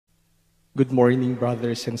Good morning,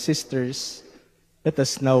 brothers and sisters. Let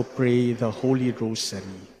us now pray the Holy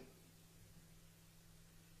Rosary.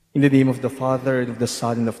 In the name of the Father, and of the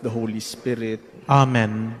Son, and of the Holy Spirit.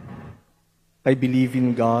 Amen. I believe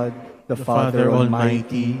in God, the Father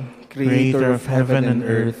Almighty, Creator of heaven and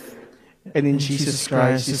earth, and in Jesus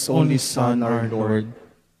Christ, His only Son, our Lord,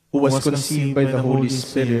 who was conceived by the Holy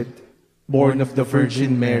Spirit, born of the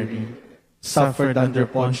Virgin Mary, suffered under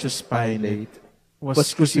Pontius Pilate,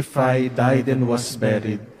 was crucified, died, and was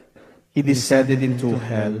buried. He descended into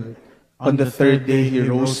hell. On the third day He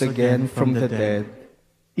rose again from the dead.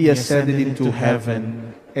 He ascended into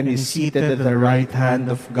heaven and is seated at the right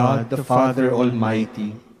hand of God the Father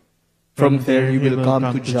Almighty. From there He will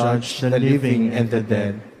come to judge the living and the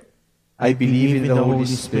dead. I believe in the Holy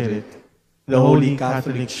Spirit, the Holy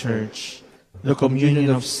Catholic Church, the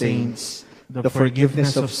communion of saints, the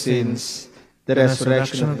forgiveness of sins, the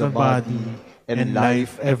resurrection of the body, and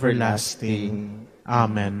life everlasting.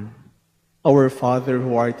 Amen. Our Father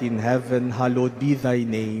who art in heaven, hallowed be thy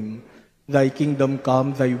name. Thy kingdom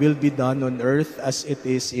come, thy will be done on earth as it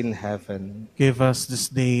is in heaven. Give us this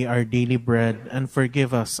day our daily bread, and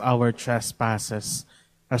forgive us our trespasses,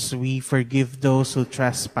 as we forgive those who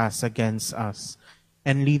trespass against us.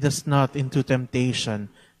 And lead us not into temptation,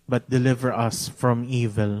 but deliver us from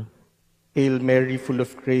evil. Hail Mary, full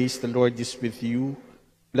of grace, the Lord is with you.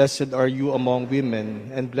 Blessed are you among women,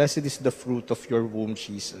 and blessed is the fruit of your womb,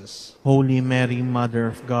 Jesus. Holy Mary, Mother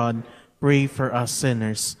of God, pray for us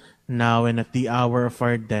sinners, now and at the hour of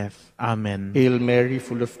our death. Amen. Hail Mary,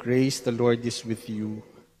 full of grace, the Lord is with you.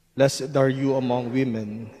 Blessed are you among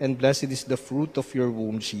women, and blessed is the fruit of your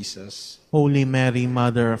womb, Jesus. Holy Mary,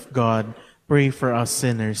 Mother of God, pray for us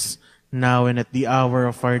sinners, now and at the hour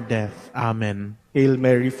of our death. Amen. Hail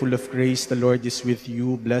Mary, full of grace, the Lord is with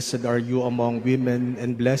you. Blessed are you among women,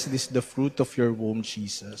 and blessed is the fruit of your womb,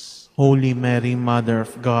 Jesus. Holy Mary, Mother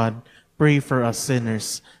of God, pray for us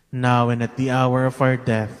sinners, now and at the hour of our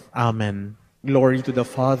death. Amen. Glory to the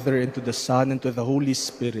Father, and to the Son, and to the Holy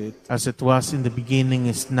Spirit. As it was in the beginning,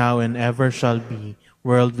 is now, and ever shall be,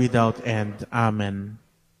 world without end. Amen.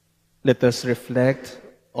 Let us reflect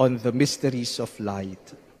on the mysteries of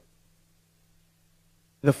light.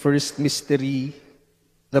 The first mystery,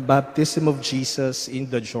 the baptism of Jesus in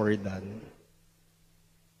the Jordan.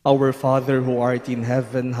 Our Father who art in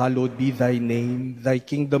heaven, hallowed be thy name. Thy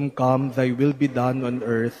kingdom come, thy will be done on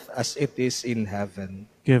earth as it is in heaven.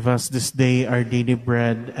 Give us this day our daily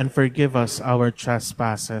bread, and forgive us our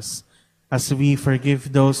trespasses, as we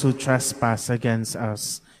forgive those who trespass against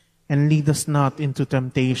us. And lead us not into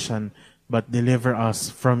temptation, but deliver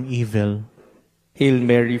us from evil. Hail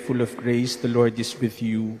Mary, full of grace, the Lord is with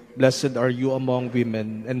you. Blessed are you among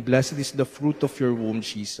women, and blessed is the fruit of your womb,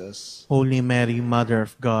 Jesus. Holy Mary, Mother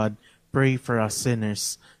of God, pray for us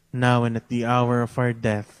sinners, now and at the hour of our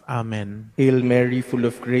death. Amen. Hail Mary, full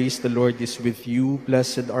of grace, the Lord is with you.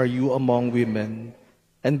 Blessed are you among women,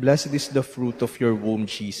 and blessed is the fruit of your womb,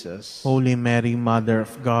 Jesus. Holy Mary, Mother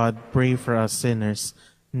of God, pray for us sinners,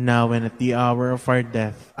 now and at the hour of our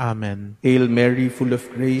death. Amen. Hail Mary, full of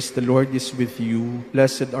grace, the Lord is with you.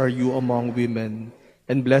 Blessed are you among women,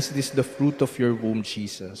 and blessed is the fruit of your womb,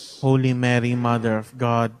 Jesus. Holy Mary, Mother of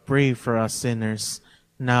God, pray for us sinners,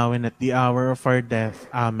 now and at the hour of our death.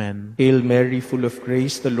 Amen. Hail Mary, full of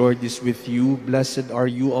grace, the Lord is with you. Blessed are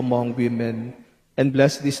you among women, and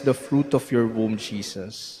blessed is the fruit of your womb,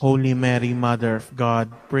 Jesus. Holy Mary, Mother of God,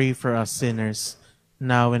 pray for us sinners,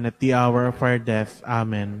 now and at the hour of our death.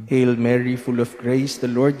 Amen. Hail Mary, full of grace, the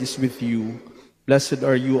Lord is with you. Blessed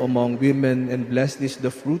are you among women, and blessed is the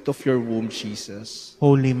fruit of your womb, Jesus.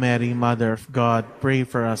 Holy Mary, Mother of God, pray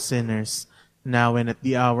for us sinners, now and at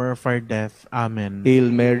the hour of our death. Amen. Hail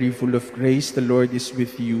Mary, full of grace, the Lord is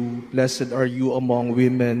with you. Blessed are you among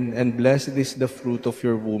women, and blessed is the fruit of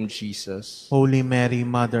your womb, Jesus. Holy Mary,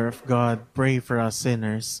 Mother of God, pray for us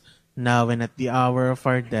sinners, now and at the hour of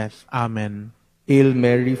our death. Amen. Hail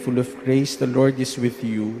Mary, full of grace, the Lord is with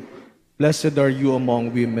you. Blessed are you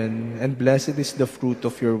among women, and blessed is the fruit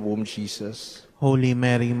of your womb, Jesus. Holy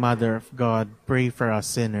Mary, Mother of God, pray for us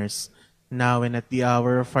sinners, now and at the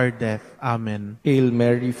hour of our death. Amen. Hail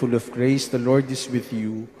Mary, full of grace, the Lord is with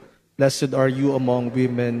you. Blessed are you among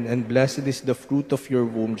women, and blessed is the fruit of your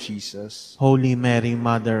womb, Jesus. Holy Mary,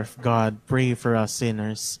 Mother of God, pray for us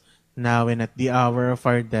sinners, now and at the hour of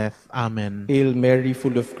our death. Amen. Hail Mary,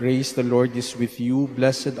 full of grace, the Lord is with you.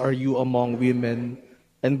 Blessed are you among women,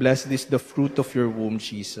 and blessed is the fruit of your womb,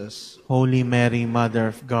 Jesus. Holy Mary, Mother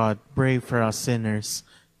of God, pray for us sinners,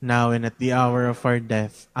 now and at the hour of our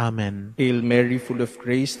death. Amen. Hail Mary, full of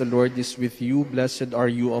grace, the Lord is with you. Blessed are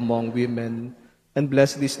you among women, and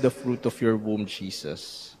blessed is the fruit of your womb,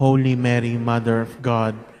 Jesus. Holy Mary, Mother of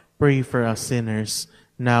God, pray for us sinners,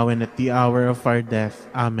 now and at the hour of our death.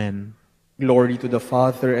 Amen. Glory to the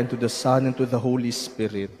Father, and to the Son, and to the Holy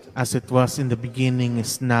Spirit. As it was in the beginning,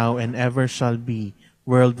 is now, and ever shall be,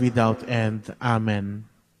 world without end. Amen.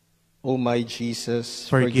 O my Jesus,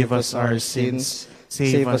 Forgive us our sins,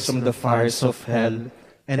 save us from the fires of hell,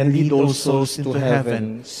 and lead all souls into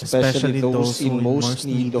heaven, especially those in most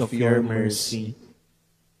need of your mercy.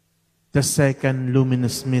 The second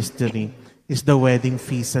luminous mystery is the wedding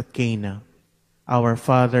feast at Cana. Our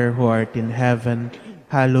Father who art in heaven,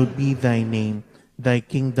 hallowed be thy name. Thy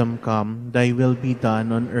kingdom come, thy will be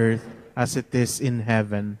done on earth as it is in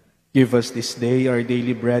heaven. Give us this day our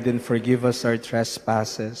daily bread, and forgive us our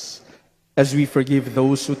trespasses, as we forgive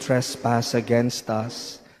those who trespass against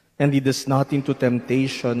us. And lead us not into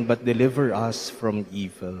temptation, but deliver us from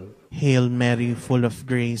evil. Hail Mary, full of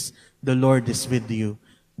grace, the Lord is with you.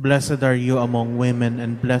 Blessed are you among women,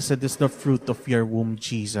 and blessed is the fruit of your womb,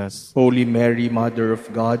 Jesus. Holy Mary, Mother of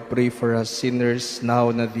God, pray for us sinners, now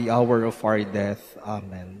and at the hour of our death.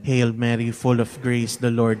 Amen. Hail Mary, full of grace, the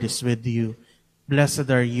Lord is with you. Blessed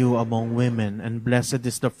are you among women, and blessed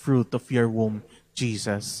is the fruit of your womb,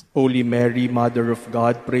 Jesus. Holy Mary, Mother of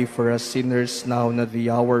God, pray for us sinners, now and at the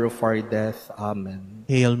hour of our death. Amen.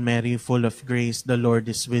 Hail Mary, full of grace, the Lord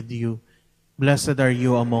is with you. Blessed are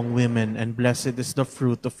you among women, and blessed is the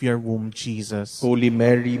fruit of your womb, Jesus. Holy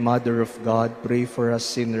Mary, Mother of God, pray for us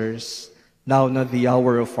sinners, now and at the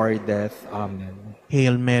hour of our death. Amen.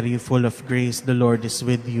 Hail Mary, full of grace, the Lord is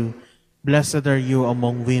with you. Blessed are you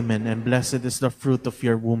among women, and blessed is the fruit of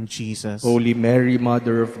your womb, Jesus. Holy Mary,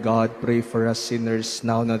 Mother of God, pray for us sinners,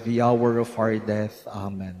 now and at the hour of our death.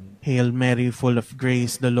 Amen. Hail Mary, full of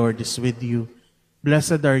grace, the Lord is with you.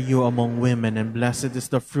 Blessed are you among women, and blessed is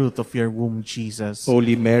the fruit of your womb, Jesus.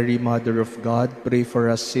 Holy Mary, Mother of God, pray for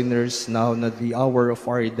us sinners, now and at the hour of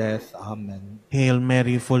our death. Amen. Hail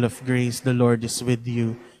Mary, full of grace, the Lord is with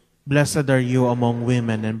you. Blessed are you among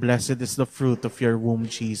women, and blessed is the fruit of your womb,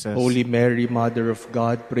 Jesus. Holy Mary, Mother of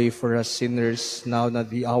God, pray for us sinners, now and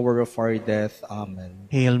at the hour of our death. Amen.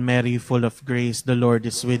 Hail Mary, full of grace, the Lord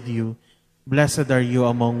is with you. Blessed are you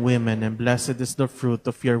among women, and blessed is the fruit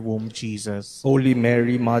of your womb, Jesus. Holy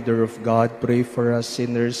Mary, Mother of God, pray for us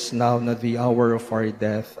sinners, now and at the hour of our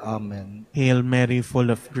death. Amen. Hail Mary, full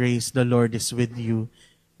of grace, the Lord is with you.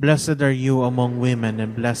 Blessed are you among women,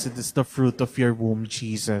 and blessed is the fruit of your womb,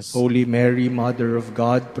 Jesus. Holy Mary, Mother of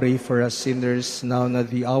God, pray for us sinners, now and at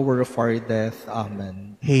the hour of our death.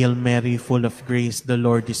 Amen. Hail Mary, full of grace, the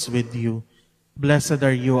Lord is with you. Blessed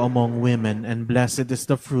are you among women, and blessed is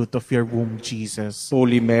the fruit of your womb, Jesus.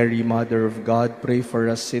 Holy Mary, Mother of God, pray for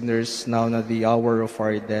us sinners, now and at the hour of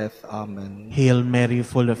our death. Amen. Hail Mary,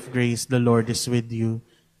 full of grace, the Lord is with you.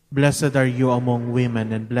 Blessed are you among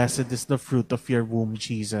women, and blessed is the fruit of your womb,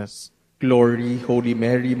 Jesus. Glory, Holy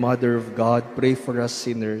Mary, Mother of God, pray for us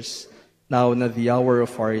sinners, now and at the hour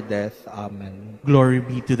of our death. Amen. Glory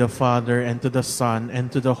be to the Father, and to the Son,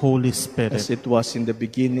 and to the Holy Spirit. As it was in the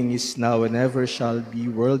beginning, is now, and ever shall be,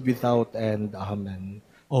 world without end. Amen.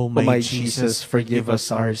 O my Jesus, forgive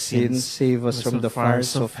us our sins, save us from the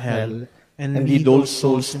fires of hell, and lead all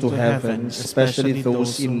souls to heaven, especially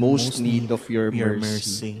those in most need of your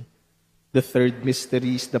mercy. The third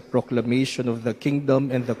mystery is the proclamation of the kingdom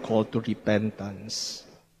and the call to repentance.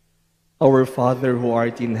 Our Father who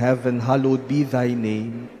art in heaven, hallowed be thy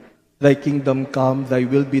name. Thy kingdom come, thy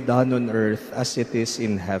will be done on earth as it is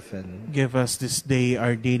in heaven. Give us this day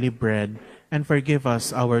our daily bread, and forgive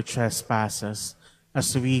us our trespasses,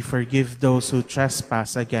 as we forgive those who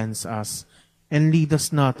trespass against us. And lead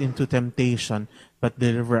us not into temptation, but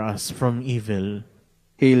deliver us from evil.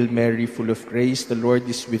 Hail Mary, full of grace, the Lord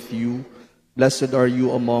is with you. Blessed are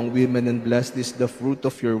you among women, and blessed is the fruit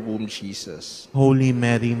of your womb, Jesus. Holy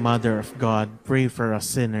Mary, Mother of God, pray for us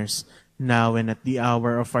sinners, now and at the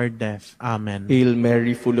hour of our death. Amen. Hail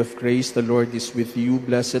Mary, full of grace, the Lord is with you.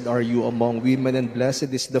 Blessed are you among women, and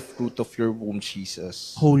blessed is the fruit of your womb,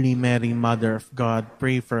 Jesus. Holy Mary, Mother of God,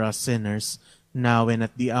 pray for us sinners, now and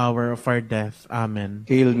at the hour of our death. Amen.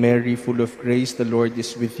 Hail Mary, full of grace, the Lord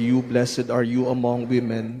is with you. Blessed are you among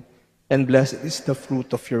women, and blessed is the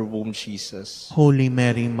fruit of your womb, Jesus. Holy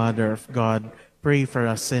Mary, Mother of God, pray for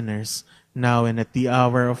us sinners, now and at the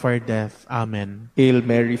hour of our death. Amen. Hail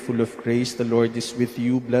Mary, full of grace, the Lord is with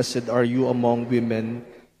you. Blessed are you among women,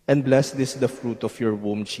 and blessed is the fruit of your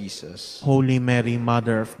womb, Jesus. Holy Mary,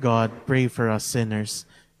 Mother of God, pray for us sinners,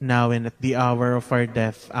 now and at the hour of our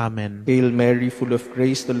death. Amen. Hail Mary, full of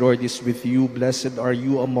grace, the Lord is with you. Blessed are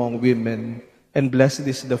you among women, and blessed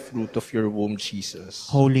is the fruit of your womb, Jesus.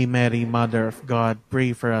 Holy Mary, Mother of God,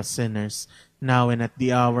 pray for us sinners, now and at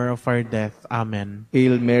the hour of our death. Amen.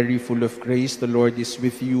 Hail Mary, full of grace, the Lord is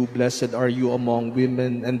with you. Blessed are you among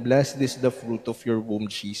women, and blessed is the fruit of your womb,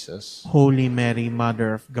 Jesus. Holy Mary,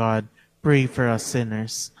 Mother of God, pray for us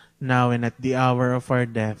sinners, now and at the hour of our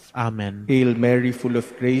death. Amen. Hail Mary, full of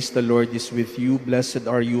grace, the Lord is with you. Blessed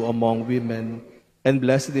are you among women, and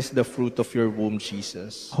blessed is the fruit of your womb,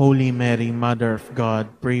 Jesus. Holy Mary, Mother of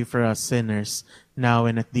God, pray for us sinners, now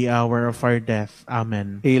and at the hour of our death.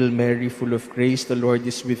 Amen. Hail Mary, full of grace, the Lord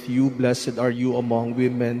is with you. Blessed are you among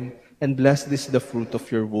women, and blessed is the fruit of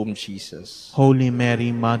your womb, Jesus. Holy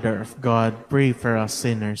Mary, Mother of God, pray for us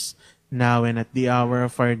sinners, now and at the hour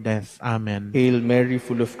of our death. Amen. Hail Mary,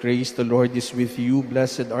 full of grace, the Lord is with you.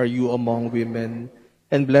 Blessed are you among women,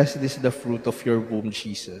 and blessed is the fruit of your womb,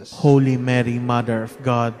 Jesus. Holy Mary, Mother of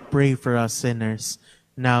God, pray for us sinners,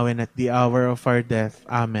 now and at the hour of our death.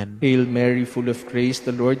 Amen. Hail Mary, full of grace,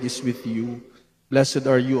 the Lord is with you. Blessed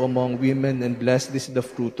are you among women, and blessed is the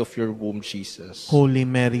fruit of your womb, Jesus. Holy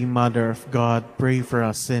Mary, Mother of God, pray for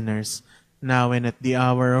us sinners, now and at the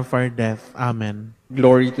hour of our death. Amen.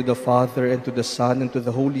 Glory to the Father, and to the Son, and to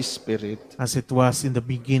the Holy Spirit. As it was in the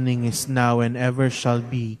beginning, is now, and ever shall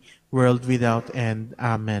be, world without end.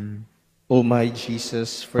 Amen. O my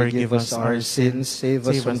Jesus, forgive us our sins, save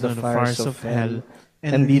us from the fires of hell,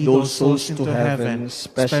 and lead all souls into heaven,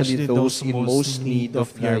 especially those in most need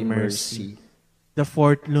of thy mercy. The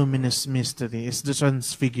fourth luminous mystery is the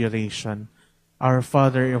Transfiguration. Our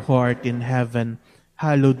Father who art in heaven,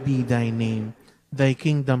 hallowed be thy name. Thy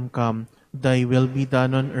kingdom come, thy will be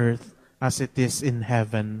done on earth as it is in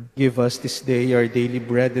heaven. Give us this day our daily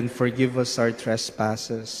bread, and forgive us our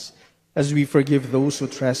trespasses, as we forgive those who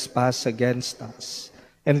trespass against us.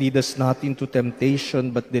 And lead us not into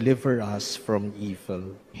temptation, but deliver us from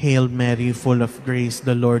evil. Hail Mary, full of grace,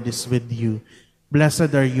 the Lord is with you.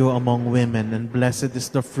 Blessed are you among women, and blessed is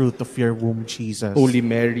the fruit of your womb, Jesus. Holy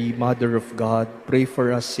Mary, Mother of God, pray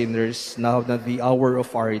for us sinners, now and at the hour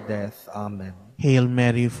of our death. Amen. Hail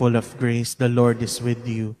Mary, full of grace, the Lord is with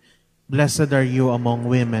you. Blessed are you among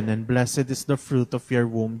women, and blessed is the fruit of your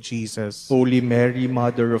womb, Jesus. Holy Mary,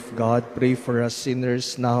 Mother of God, pray for us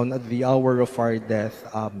sinners, now and at the hour of our death.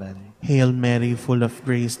 Amen. Hail Mary, full of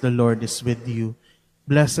grace, the Lord is with you.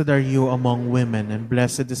 Blessed are you among women, and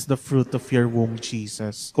blessed is the fruit of your womb,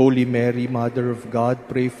 Jesus. Holy Mary, Mother of God,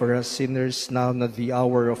 pray for us sinners, now and at the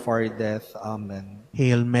hour of our death. Amen.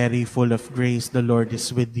 Hail Mary, full of grace, the Lord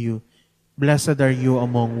is with you. Blessed are you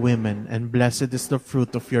among women, and blessed is the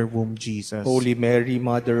fruit of your womb, Jesus. Holy Mary,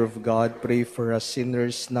 Mother of God, pray for us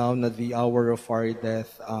sinners, now and at the hour of our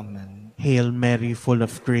death. Amen. Hail Mary, full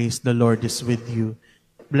of grace, the Lord is with you.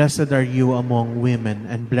 Blessed are you among women,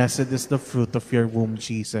 and blessed is the fruit of your womb,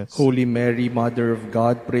 Jesus. Holy Mary, Mother of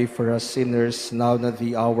God, pray for us sinners, now and at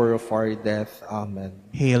the hour of our death. Amen.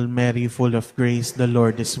 Hail Mary, full of grace, the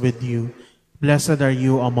Lord is with you. Blessed are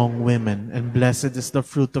you among women, and blessed is the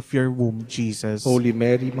fruit of your womb, Jesus. Holy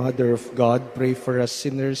Mary, Mother of God, pray for us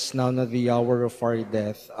sinners, now and at the hour of our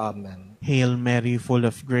death. Amen. Hail Mary, full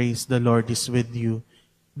of grace, the Lord is with you.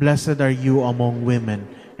 Blessed are you among women,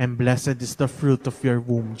 and blessed is the fruit of your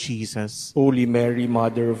womb, Jesus. Holy Mary,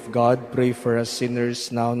 Mother of God, pray for us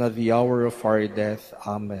sinners, now and at the hour of our death.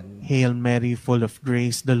 Amen. Hail Mary, full of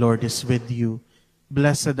grace, the Lord is with you.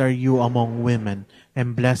 Blessed are you among women,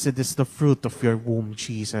 and blessed is the fruit of your womb,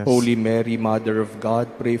 Jesus. Holy Mary, Mother of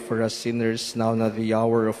God, pray for us sinners, now and at the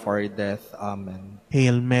hour of our death. Amen.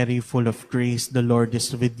 Hail Mary, full of grace, the Lord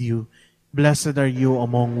is with you. Blessed are you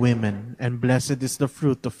among women, and blessed is the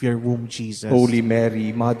fruit of your womb, Jesus. Holy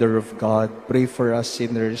Mary, Mother of God, pray for us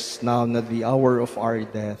sinners, now and at the hour of our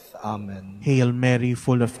death. Amen. Hail Mary,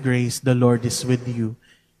 full of grace, the Lord is with you.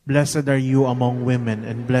 Blessed are you among women,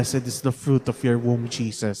 and blessed is the fruit of your womb,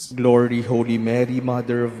 Jesus. Glory, Holy Mary,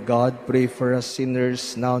 Mother of God, pray for us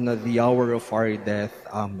sinners, now and at the hour of our death.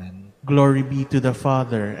 Amen. Glory be to the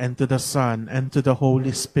Father, and to the Son, and to the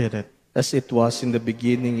Holy Spirit. As it was in the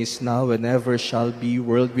beginning, is now, and ever shall be,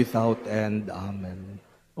 world without end. Amen.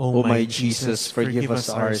 O my Jesus, forgive us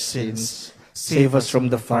our sins, save us from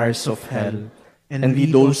the fires of hell, and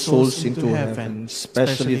lead all souls into heaven,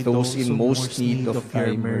 especially those in most need of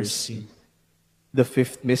thy mercy. The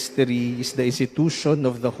fifth mystery is the institution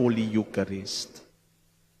of the Holy Eucharist.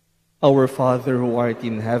 Our Father who art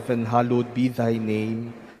in heaven, hallowed be thy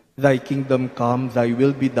name. Thy kingdom come, thy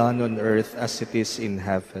will be done on earth as it is in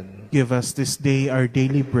heaven. Give us this day our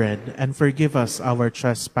daily bread, and forgive us our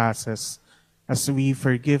trespasses, as we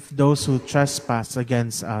forgive those who trespass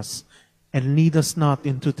against us. And lead us not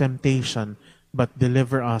into temptation, but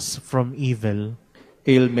deliver us from evil.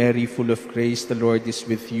 Hail Mary, full of grace, the Lord is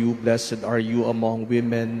with you. Blessed are you among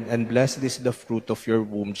women, and blessed is the fruit of your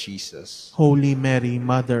womb, Jesus. Holy Mary,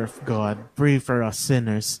 Mother of God, pray for us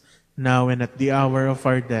sinners, now and at the hour of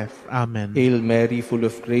our death. Amen. Hail Mary, full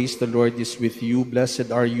of grace, the Lord is with you. Blessed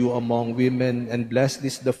are you among women, and blessed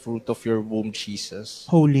is the fruit of your womb, Jesus.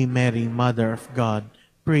 Holy Mary, Mother of God,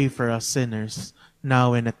 pray for us sinners,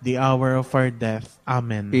 now and at the hour of our death.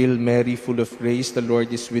 Amen. Hail Mary, full of grace, the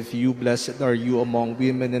Lord is with you. Blessed are you among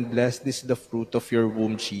women, and blessed is the fruit of your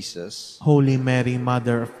womb, Jesus. Holy Mary,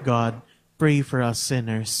 Mother of God, pray for us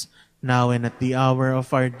sinners, now and at the hour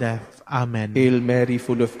of our death. Amen. Hail Mary,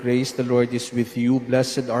 full of grace, the Lord is with you.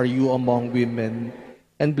 Blessed are you among women,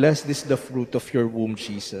 and blessed is the fruit of your womb,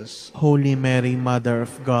 Jesus. Holy Mary, Mother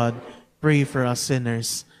of God, pray for us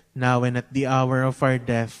sinners, now and at the hour of our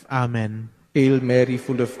death. Amen. Hail Mary,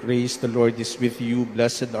 full of grace, the Lord is with you.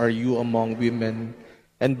 Blessed are you among women,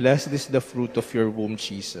 and blessed is the fruit of your womb,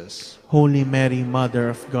 Jesus. Holy Mary, Mother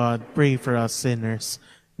of God, pray for us sinners,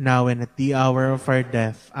 now and at the hour of our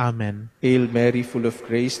death. Amen. Hail Mary, full of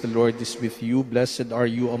grace, the Lord is with you. Blessed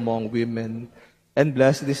are you among women, and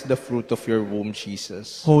blessed is the fruit of your womb,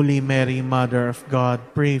 Jesus. Holy Mary, Mother of God,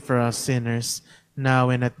 pray for us sinners, now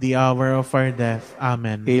and at the hour of our death.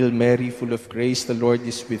 Amen. Hail Mary, full of grace, the Lord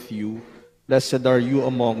is with you. Blessed are you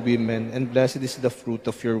among women, and blessed is the fruit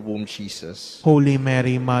of your womb, Jesus. Holy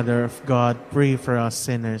Mary, Mother of God, pray for us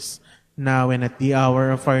sinners, now and at the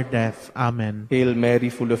hour of our death. Amen. Hail Mary,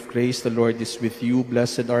 full of grace, the Lord is with you.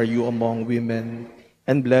 Blessed are you among women,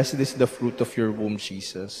 and blessed is the fruit of your womb,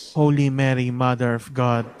 Jesus. Holy Mary, Mother of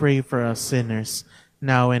God, pray for us sinners,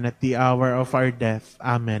 now and at the hour of our death.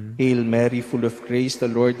 Amen. Hail Mary, full of grace, the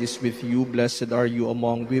Lord is with you. Blessed are you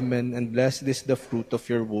among women, and blessed is the fruit of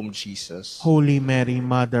your womb, Jesus. Holy Mary,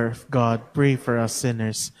 Mother of God, pray for us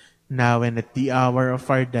sinners, now and at the hour of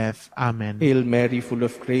our death. Amen. Hail Mary, full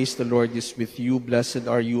of grace, the Lord is with you. Blessed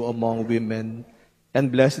are you among women,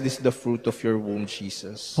 and blessed is the fruit of your womb,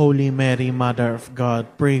 Jesus. Holy Mary, Mother of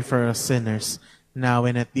God, pray for us sinners, now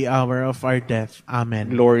and at the hour of our death. Amen.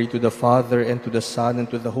 Glory to the Father, and to the Son, and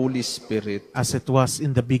to the Holy Spirit. As it was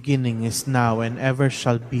in the beginning, is now, and ever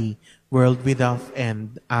shall be, world without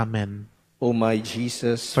end. Amen. O my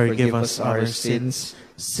Jesus, Forgive us our sins,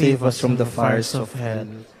 save us from the fires of hell,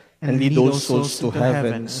 and lead all souls to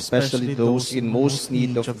heaven, especially those in most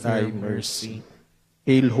need of thy mercy.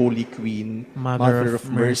 Hail, Holy Queen, Mother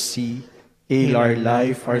of mercy. Hail our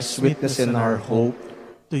life, our sweetness, and our hope.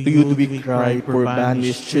 To you do we cry, poor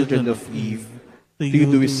banished children of Eve. To you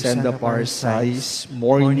do we send up our sighs,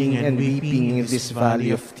 mourning and weeping in this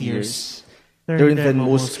valley of tears. Turn then,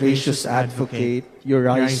 most gracious Advocate, your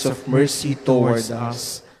eyes of mercy toward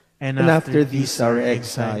us, and after this our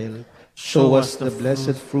exile, show us the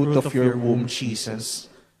blessed fruit of your womb, Jesus.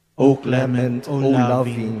 O clement, O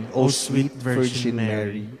loving, O sweet Virgin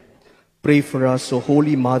Mary, pray for us, O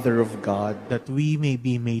Holy Mother of God, that we may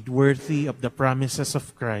be made worthy of the promises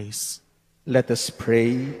of Christ. Let us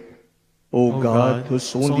pray. O God,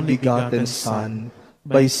 whose only begotten Son,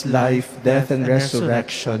 by his life, death, and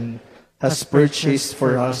resurrection, has purchased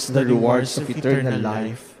for us the rewards of eternal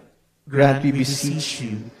life, grant, we beseech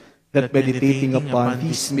you, that meditating upon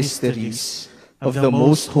these mysteries of the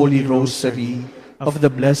most holy Rosary of the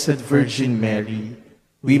Blessed Virgin Mary,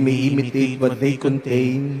 we may imitate what they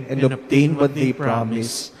contain and obtain what they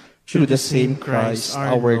promise, through the same Christ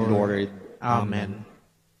our Lord. Amen.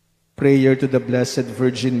 Prayer to the Blessed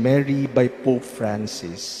Virgin Mary by Pope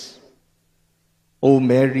Francis. O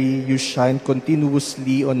Mary, you shine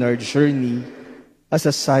continuously on our journey as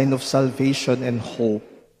a sign of salvation and hope.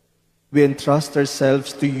 We entrust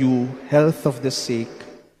ourselves to you, health of the sick,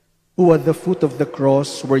 who at the foot of the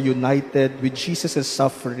cross were united with Jesus'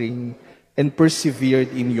 suffering and persevered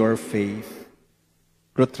in your faith.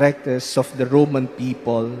 Protectors of the Roman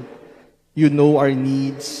people, you know our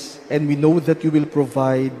needs, and we know that you will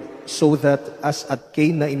provide so that, as at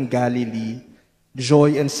Cana in Galilee,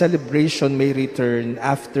 joy and celebration may return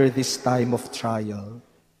after this time of trial.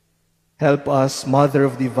 Help us, Mother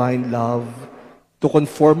of Divine Love, to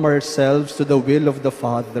conform ourselves to the will of the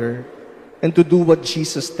Father and to do what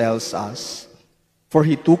Jesus tells us. For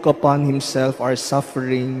he took upon himself our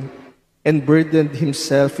suffering and burdened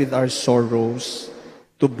himself with our sorrows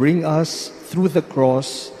to bring us through the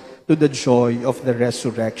cross to the joy of the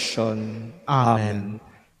resurrection. Amen.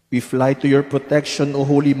 We fly to your protection, O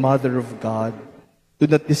Holy Mother of God. Do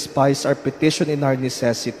not despise our petition and our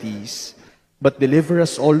necessities, but deliver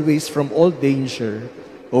us always from all danger,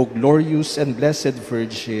 O glorious and blessed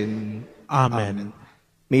Virgin. Amen.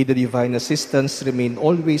 May the divine assistance remain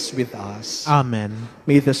always with us. Amen.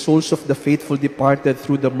 May the souls of the faithful departed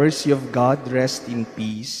through the mercy of God rest in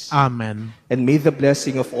peace. Amen. And may the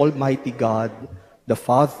blessing of Almighty God, the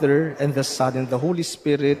Father, and the Son, and the Holy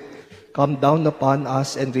Spirit come down upon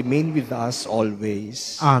us and remain with us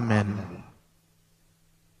always. Amen.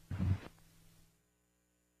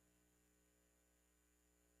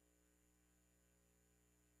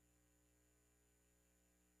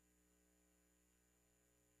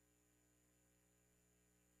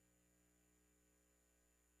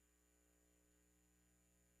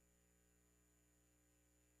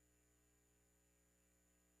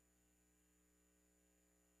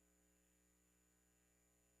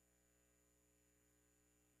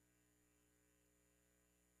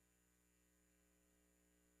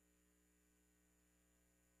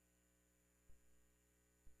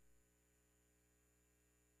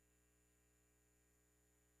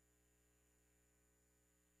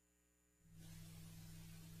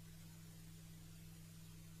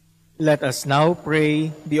 Let us now pray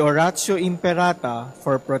the Oratio Imperata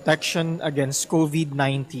for protection against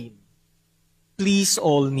COVID-19. Please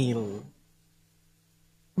all kneel.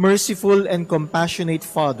 Merciful and compassionate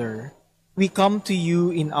Father, we come to you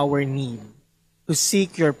in our need to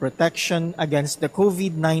seek your protection against the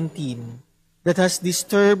COVID-19 that has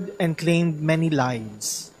disturbed and claimed many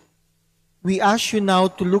lives. We ask you now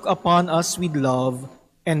to look upon us with love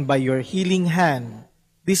and by your healing hand,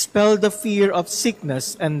 dispel the fear of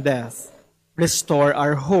sickness and death, restore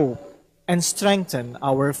our hope, and strengthen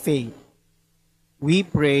our faith. We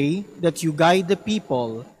pray that you guide the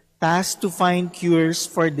people tasked to find cures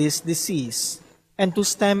for this disease and to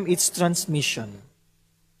stem its transmission.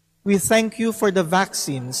 We thank you for the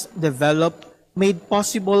vaccines developed, made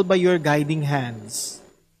possible by your guiding hands.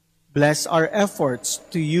 Bless our efforts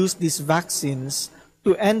to use these vaccines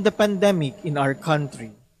to end the pandemic in our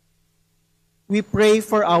country. We pray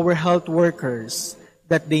for our health workers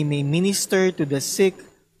that they may minister to the sick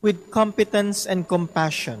with competence and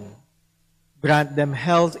compassion. Grant them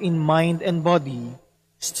health in mind and body,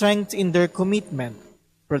 strength in their commitment,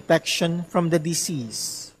 protection from the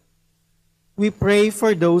disease. We pray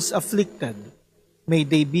for those afflicted. May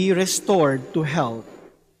they be restored to health.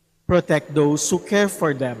 Protect those who care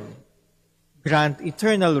for them. Grant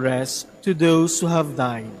eternal rest to those who have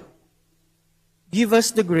died. Give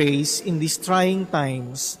us the grace in these trying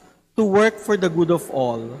times to work for the good of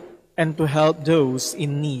all and to help those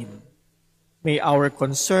in need. May our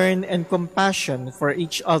concern and compassion for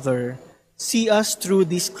each other see us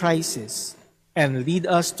through this crisis and lead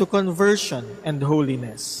us to conversion and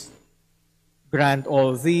holiness. Grant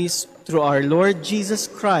all this through our Lord Jesus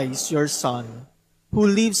Christ, your Son, who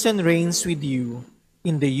lives and reigns with you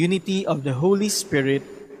in the unity of the Holy Spirit,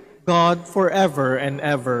 God forever and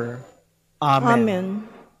ever. Amen. Amen.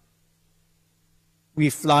 We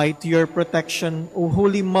fly to your protection, O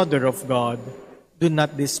Holy Mother of God. Do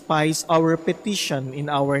not despise our petition in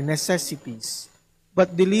our necessities,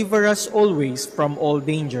 but deliver us always from all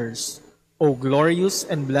dangers, O glorious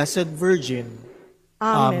and blessed Virgin.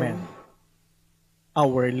 Amen.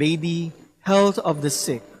 Our Lady, health of the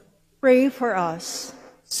sick. Pray for us.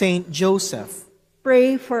 Saint Joseph.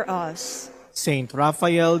 Pray for us. Saint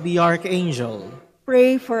Raphael the Archangel.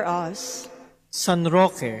 Pray for us. San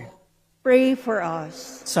Roque. Pray for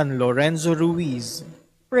us. San Lorenzo Ruiz.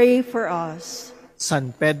 Pray for us.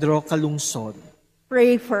 San Pedro Calungsod.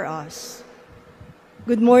 Pray for us.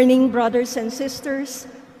 Good morning, brothers and sisters.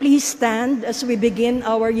 Please stand as we begin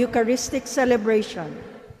our Eucharistic celebration.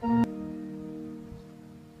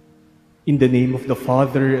 In the name of the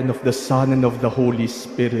Father, and of the Son, and of the Holy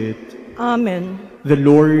Spirit. Amen. The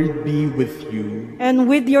Lord be with you. And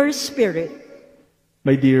with your spirit.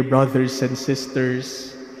 My dear brothers and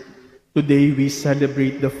sisters, today we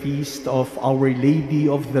celebrate the feast of Our Lady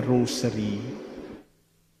of the Rosary.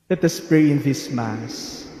 Let us pray in this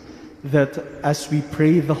Mass that as we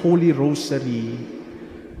pray the Holy Rosary,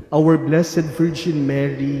 our Blessed Virgin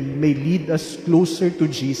Mary may lead us closer to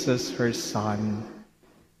Jesus, her Son.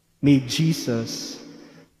 May Jesus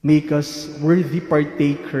make us worthy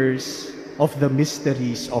partakers of the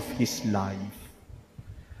mysteries of His life.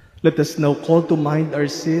 Let us now call to mind our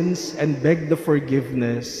sins and beg the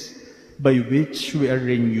forgiveness by which we are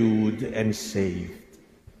renewed and saved.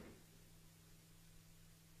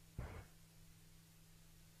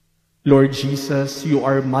 Lord Jesus, you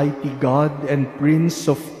are mighty God and Prince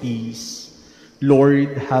of Peace.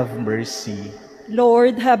 Lord, have mercy.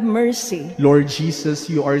 Lord, have mercy. Lord Jesus,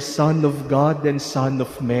 you are Son of God and Son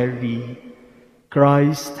of Mary.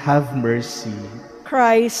 Christ, have mercy.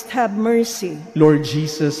 Christ, have mercy. Lord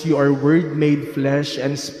Jesus, you are Word made flesh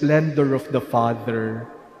and splendor of the Father.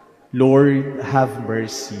 Lord, have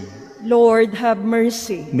mercy. Lord, have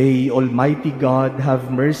mercy. May Almighty God have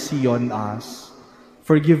mercy on us,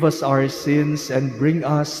 forgive us our sins, and bring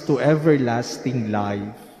us to everlasting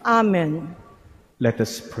life. Amen. Let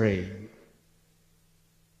us pray.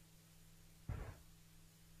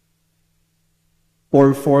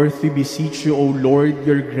 Pour forth, we beseech you, O Lord,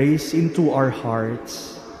 your grace into our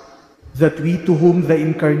hearts, that we to whom the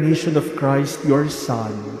incarnation of Christ, your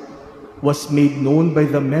Son, was made known by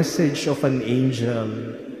the message of an angel,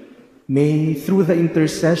 may, through the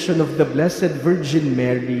intercession of the Blessed Virgin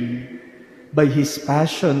Mary, by his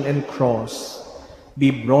passion and cross,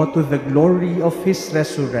 be brought to the glory of his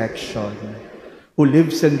resurrection, who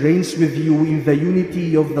lives and reigns with you in the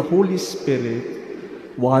unity of the Holy Spirit,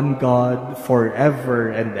 one God, forever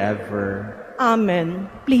and ever. Amen.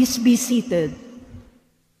 Please be seated.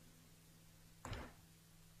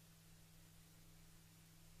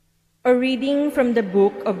 A reading from the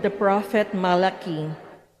book of the prophet Malachi.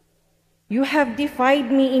 You have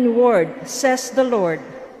defied me in word, says the Lord.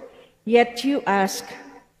 Yet you ask,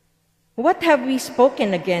 what have we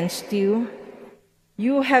spoken against you?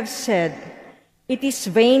 You have said, it is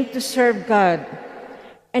vain to serve God.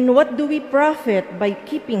 And what do we profit by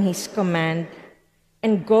keeping his command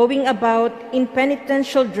and going about in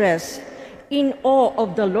penitential dress in awe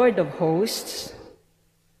of the Lord of hosts?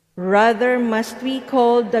 Rather must we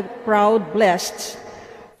call the proud blessed,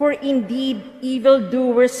 for indeed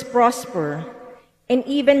evildoers prosper, and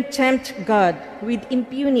even tempt God with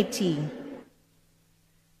impunity.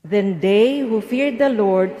 Then they who feared the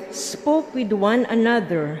Lord spoke with one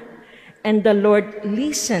another, and the Lord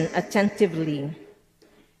listened attentively.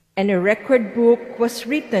 And a record book was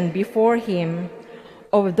written before him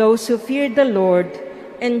of those who feared the Lord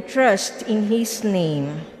and trust in his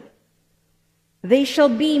name. They shall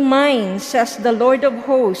be mine, says the Lord of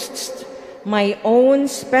hosts, my own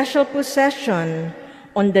special possession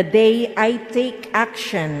on the day I take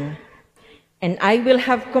action, and I will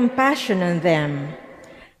have compassion on them,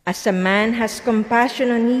 as a man has compassion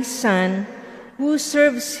on his son who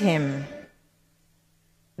serves him.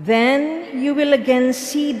 Then you will again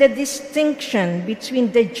see the distinction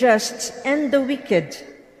between the just and the wicked,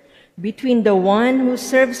 between the one who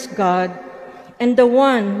serves God and the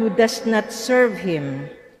one who does not serve him.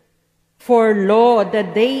 For lo, the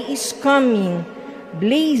day is coming,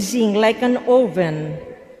 blazing like an oven,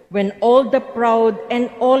 when all the proud and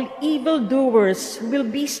all evildoers will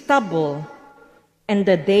be stubble, and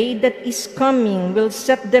the day that is coming will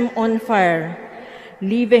set them on fire,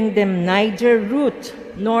 leaving them neither root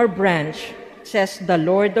nor branch, says the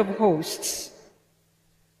Lord of hosts.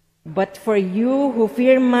 But for you who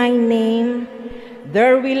fear my name,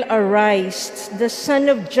 there will arise the Sun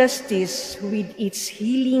of Justice with its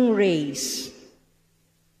healing rays.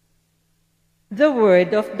 The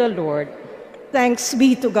word of the Lord. Thanks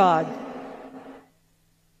be to God.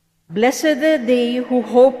 Blessed are they who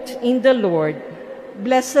hoped in the Lord.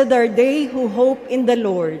 Blessed are they who hope in the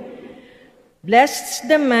Lord. Blessed is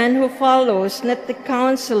the man who follows not the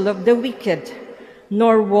counsel of the wicked,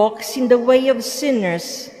 nor walks in the way of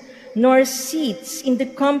sinners, nor sits in the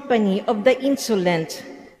company of the insolent,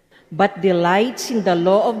 but delights in the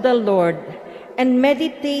law of the Lord, and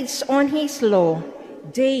meditates on his law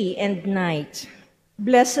day and night.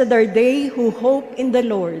 Blessed are they who hope in the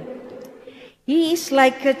Lord. He is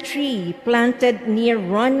like a tree planted near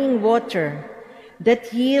running water,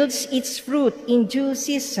 that yields its fruit in due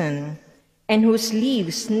season, and whose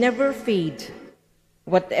leaves never fade.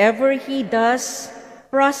 Whatever he does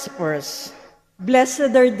prospers.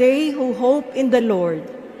 Blessed are they who hope in the Lord.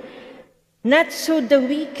 Not so the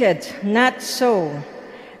wicked, not so.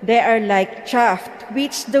 They are like chaff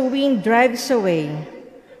which the wind drives away.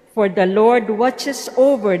 For the Lord watches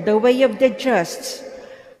over the way of the just,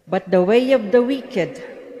 but the way of the wicked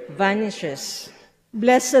vanishes.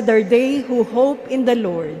 Blessed are they who hope in the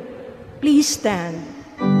Lord. Please stand.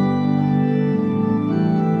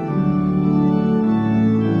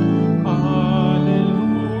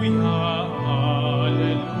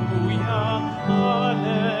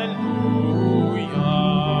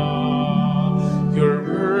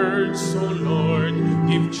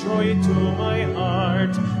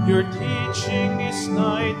 Your teaching is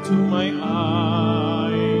light to my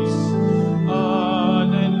eyes.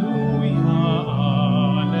 Alleluia,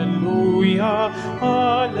 alleluia,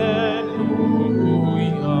 alleluia.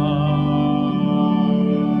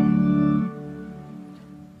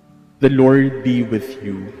 The Lord be with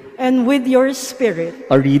you. And with your spirit.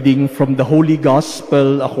 A reading from the Holy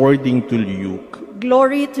Gospel according to Luke.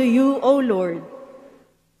 Glory to you, O Lord.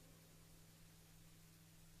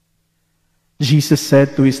 Jesus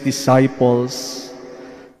said to his disciples,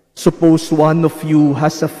 Suppose one of you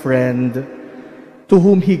has a friend to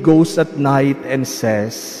whom he goes at night and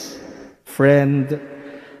says, "Friend,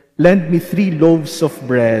 lend me 3 loaves of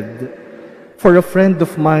bread, for a friend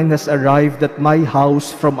of mine has arrived at my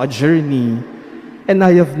house from a journey, and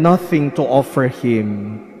I have nothing to offer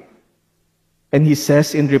him." And he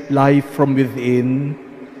says in reply from within,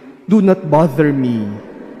 "Do not bother me.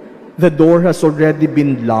 The door has already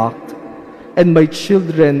been locked, and my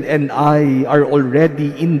children and I are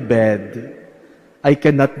already in bed. I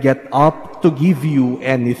cannot get up to give you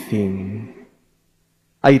anything."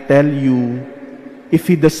 I tell you, if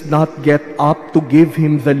he does not get up to give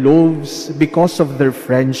him the loaves because of their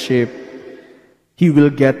friendship, he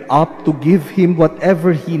will get up to give him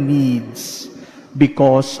whatever he needs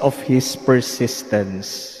because of his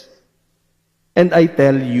persistence. And I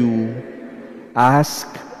tell you, ask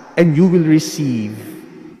and you will receive,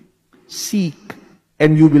 seek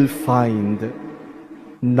and you will find,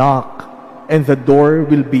 knock and the door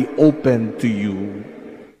will be opened to you.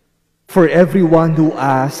 For everyone who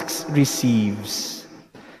asks receives,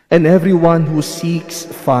 and everyone who seeks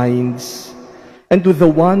finds, and to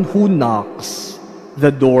the one who knocks,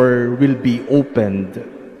 the door will be opened.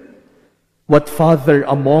 What father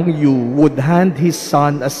among you would hand his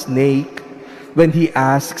son a snake when he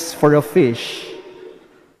asks for a fish,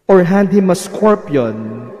 or hand him a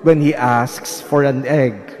scorpion when he asks for an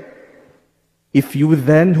egg? If you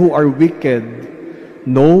then who are wicked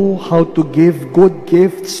know how to give good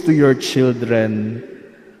gifts to your children,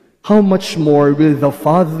 how much more will the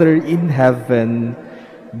Father in heaven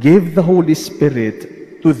give the Holy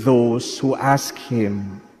Spirit to those who ask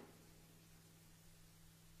him?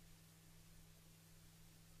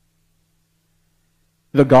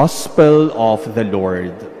 The Gospel of the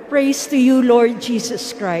Lord. Praise to you, Lord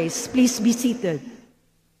Jesus Christ. Please be seated.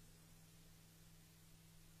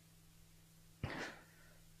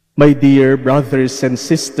 My dear brothers and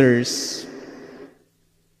sisters,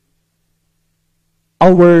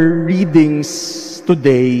 our readings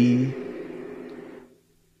today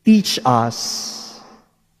teach us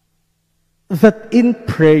that in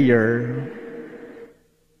prayer,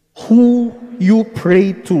 who you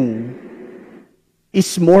pray to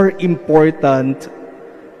is more important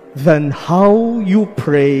than how you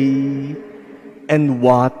pray and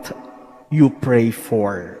what you pray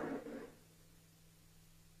for.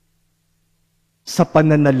 Sa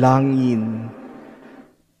pananalangin,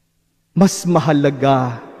 mas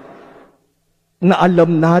mahalaga na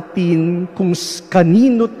alam natin kung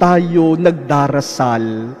kanino tayo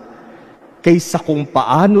nagdarasal kaysa kung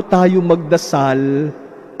paano tayo magdasal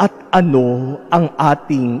at ano ang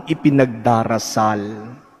ating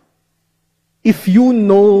ipinagdarasal. If you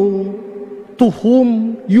know to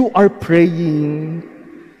whom you are praying,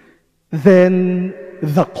 then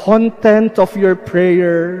the content of your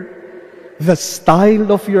prayer, the style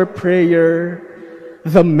of your prayer,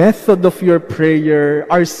 the method of your prayer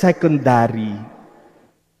are secondary.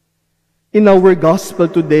 In our gospel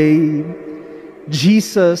today,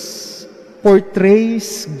 Jesus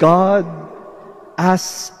portrays God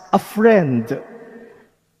as a friend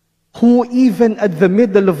who even at the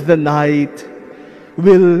middle of the night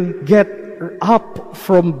will get up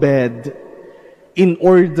from bed in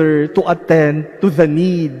order to attend to the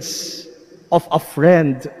needs of a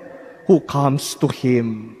friend who comes to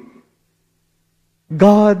him.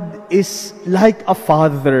 God is like a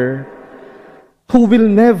father who will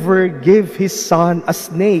never give his son a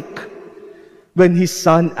snake when his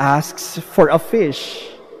son asks for a fish,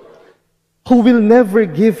 who will never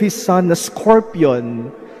give his son a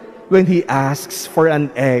scorpion when he asks for an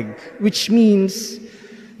egg, which means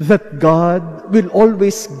that God will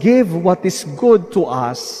always give what is good to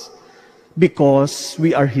us because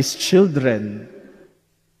we are his children.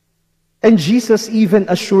 And Jesus even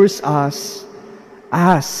assures us,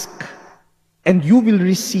 ask and you will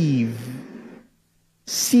receive,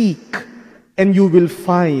 seek and you will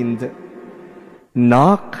find,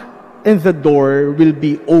 knock and the door will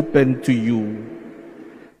be open to you.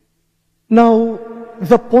 Now,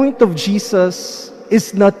 the point of Jesus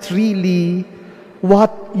is not really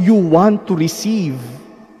what you want to receive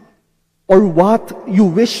or what you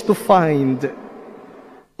wish to find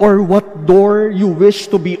or what door you wish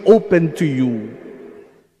to be open to you.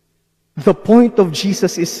 The point of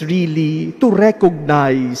Jesus is really to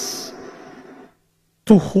recognize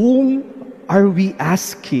to whom are we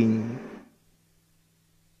asking?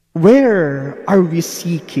 Where are we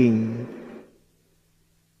seeking?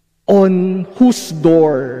 On whose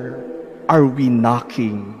door are we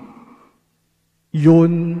knocking?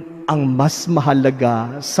 Yun ang mas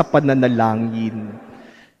mahalaga sa pananalangin.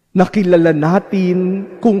 Nakilala natin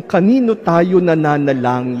kung kanino tayo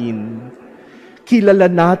nananalangin.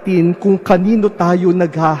 Kilala natin kung kanino tayo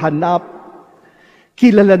naghahanap.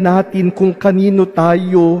 Kilala natin kung kanino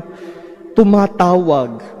tayo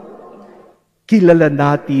tumatawag. Kilala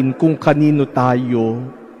natin kung kanino tayo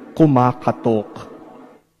kumakatok.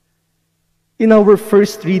 In our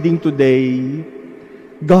first reading today,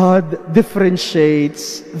 God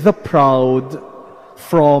differentiates the proud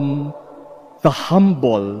from the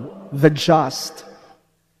humble, the just.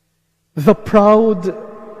 The proud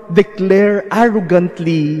declare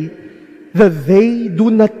arrogantly that they do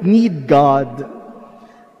not need God.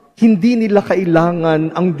 Hindi nila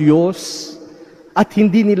kailangan ang Diyos at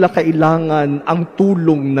hindi nila kailangan ang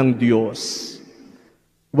tulong ng Diyos.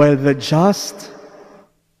 While the just,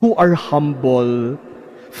 who are humble,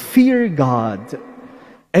 fear God,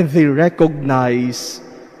 and they recognize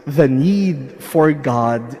the need for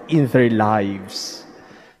God in their lives.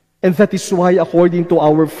 And that is why, according to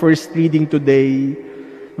our first reading today,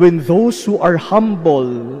 when those who are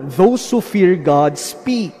humble, those who fear God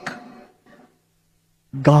speak,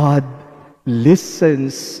 God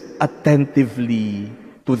listens attentively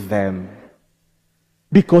to them.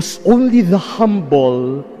 Because only the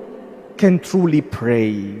humble can truly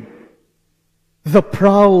pray. The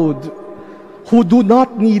proud, who do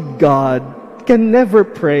not need God, can never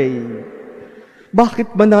pray.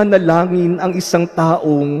 Bakit mananalangin ang isang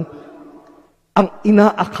taong ang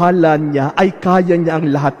inaakala niya ay kaya niya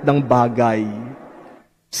ang lahat ng bagay?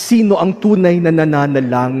 Sino ang tunay na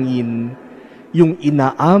nananalangin? Yung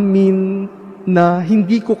inaamin na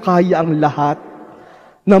hindi ko kaya ang lahat,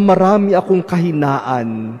 na marami akong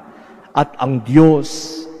kahinaan, at ang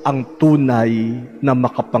Diyos ang tunay na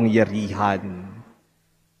makapangyarihan.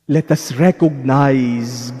 Let us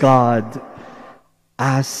recognize God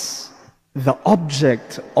as the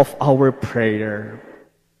object of our prayer.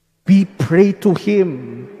 We pray to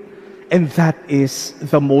Him, and that is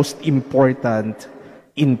the most important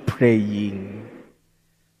in praying.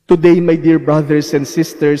 Today, my dear brothers and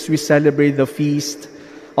sisters, we celebrate the feast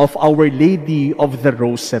of Our Lady of the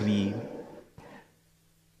Rosary.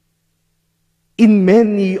 In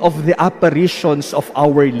many of the apparitions of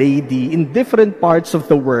Our Lady in different parts of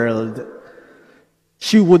the world,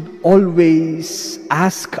 she would always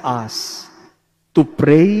ask us to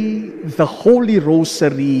pray the Holy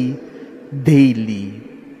Rosary daily.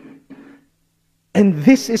 And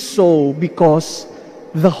this is so because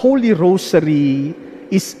the Holy Rosary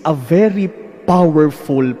is a very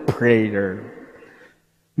powerful prayer.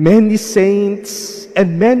 Many saints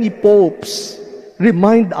and many popes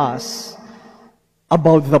remind us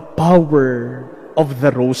about the power of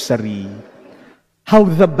the Rosary, how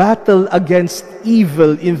the battle against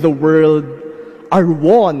evil in the world are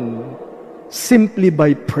won simply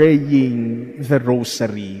by praying the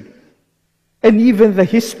Rosary. And even the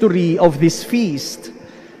history of this feast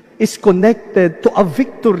is connected to a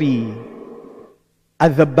victory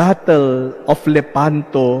at the Battle of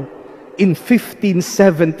Lepanto in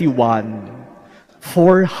 1571,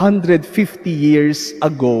 450 years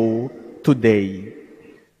ago today.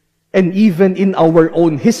 And even in our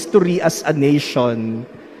own history as a nation,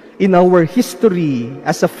 in our history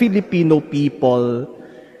as a Filipino people,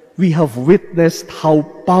 we have witnessed how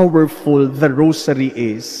powerful the Rosary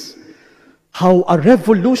is, how a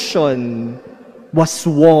revolution was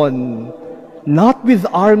won not with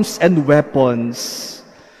arms and weapons,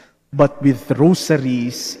 but with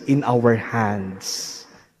rosaries in our hands.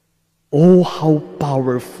 Oh, how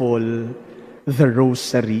powerful the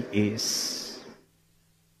Rosary is.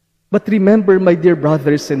 But remember, my dear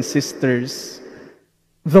brothers and sisters,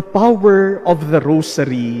 the power of the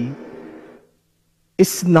Rosary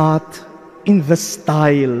is not in the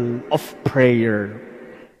style of prayer.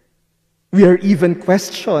 We are even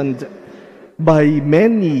questioned by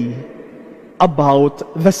many about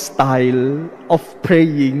the style of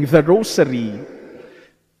praying the Rosary.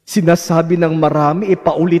 Sinasabi ng marami,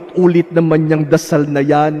 paulit-ulit naman yung dasal na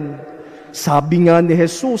yan. Sabi nga ni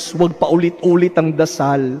Jesus, huwag paulit-ulit ang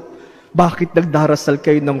dasal. Bakit nagdarasal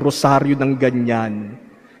kayo ng rosaryo ng ganyan?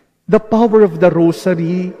 The power of the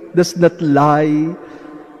Rosary does not lie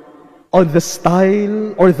on the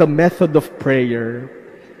style or the method of prayer.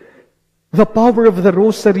 The power of the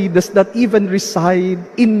Rosary does not even reside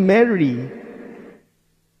in Mary.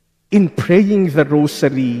 In praying the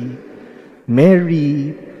Rosary,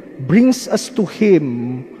 Mary brings us to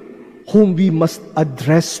Him whom we must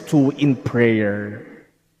address to in prayer,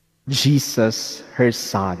 Jesus, her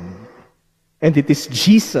Son. And it is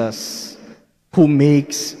Jesus who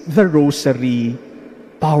makes the Rosary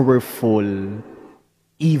powerful,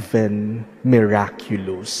 even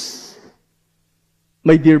miraculous.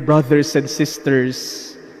 My dear brothers and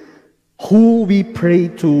sisters, who we pray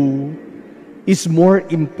to is more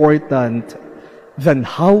important than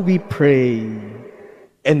how we pray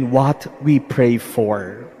and what we pray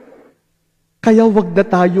for. Kaya wag na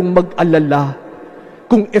tayong mag-alala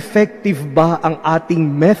kung effective ba ang ating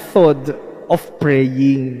method of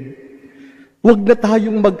praying. Wag na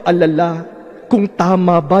tayong mag-alala kung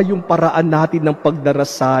tama ba yung paraan natin ng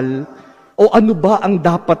pagdarasal o ano ba ang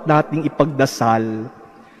dapat nating ipagdasal.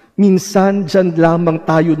 Minsan, dyan lamang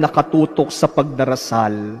tayo nakatutok sa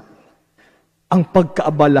pagdarasal. Ang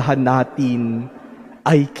pagkaabalahan natin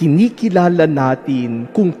ay kinikilala natin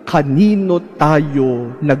kung kanino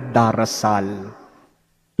tayo nagdarasal.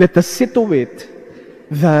 Let us see to it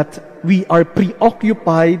that we are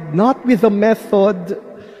preoccupied not with the method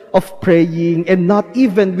of praying and not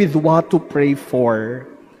even with what to pray for.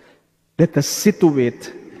 Let us see to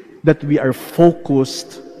it that we are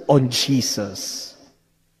focused on Jesus.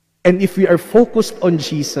 And if we are focused on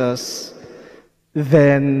Jesus,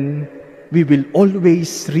 then we will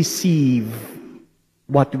always receive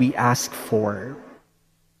what we ask for.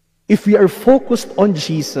 If we are focused on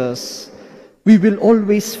Jesus, we will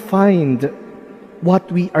always find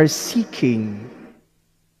what we are seeking.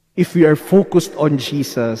 If we are focused on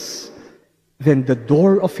Jesus, then the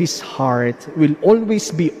door of His heart will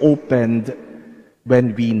always be opened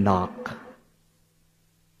when we knock.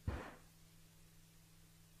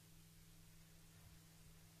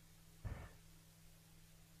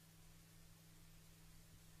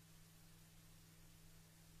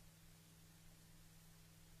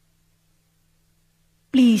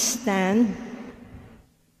 Please stand.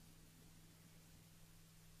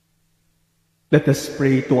 Let us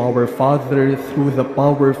pray to our Father through the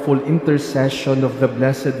powerful intercession of the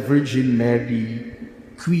Blessed Virgin Mary,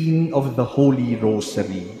 Queen of the Holy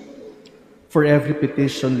Rosary. For every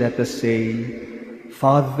petition, let us say,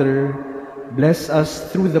 Father, bless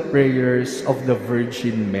us through the prayers of the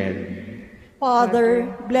Virgin Mary.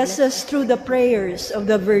 Father, bless us through the prayers of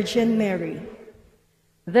the Virgin Mary.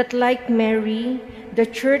 That like Mary, the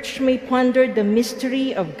Church may ponder the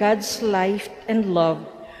mystery of God's life and love,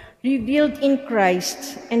 revealed in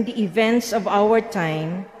Christ and the events of our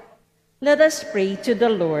time, let us pray to the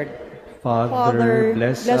Lord. Father,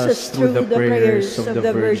 bless us through the prayers of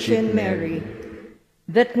the Virgin Mary.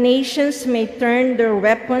 That nations may turn their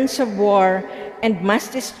weapons of war and mass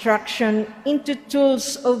destruction into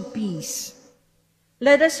tools of peace,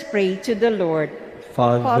 let us pray to the Lord.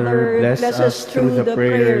 Father, bless us through the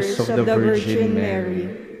prayers of the Virgin Mary.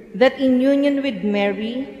 That in union with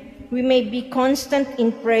Mary, we may be constant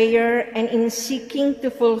in prayer and in seeking to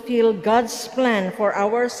fulfill God's plan for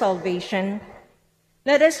our salvation,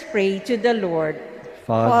 let us pray to the Lord.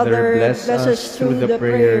 Father, bless us through the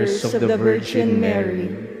prayers of the Virgin Mary.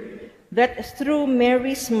 That through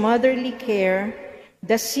Mary's motherly care,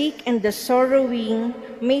 the sick and the sorrowing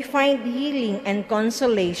may find healing and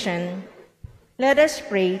consolation, let us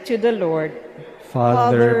pray to the Lord.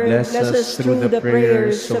 Father, bless us through the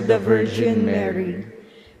prayers of the Virgin Mary.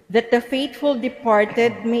 That the faithful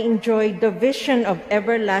departed may enjoy the vision of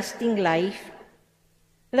everlasting life,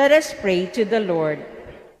 let us pray to the Lord.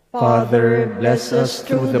 Father, bless us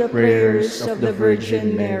through the prayers of the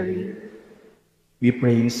Virgin Mary. We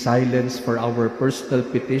pray in silence for our personal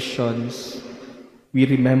petitions. We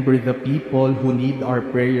remember the people who need our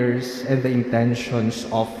prayers and the intentions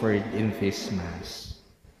offered in this Mass.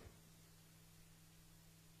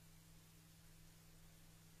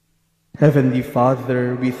 Heavenly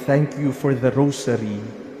Father, we thank you for the Rosary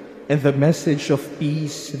and the message of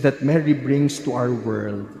peace that Mary brings to our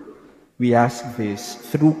world. We ask this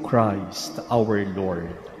through Christ our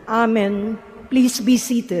Lord. Amen. Please be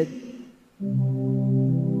seated.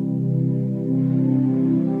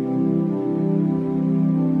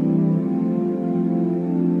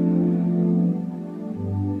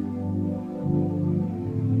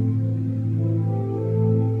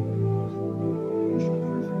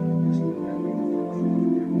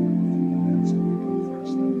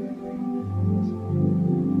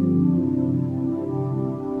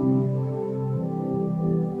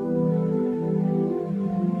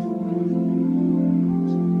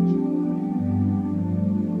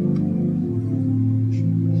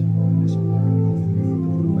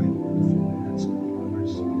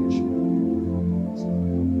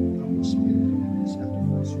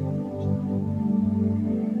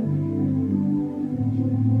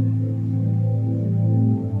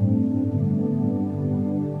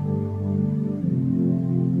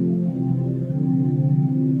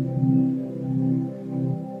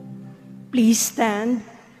 Please stand.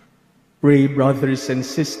 Pray, brothers and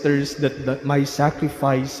sisters, that my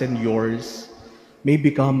sacrifice and yours may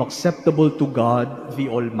become acceptable to God, the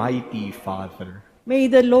Almighty Father. May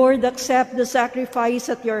the Lord accept the sacrifice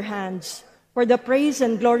at your hands for the praise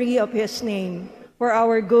and glory of his name, for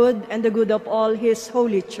our good and the good of all his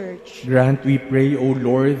holy church. Grant, we pray, O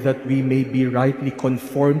Lord, that we may be rightly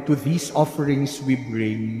conformed to these offerings we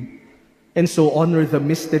bring, and so honor the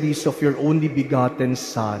mysteries of your only begotten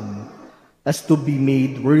Son, as to be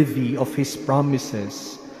made worthy of his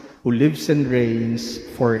promises, who lives and reigns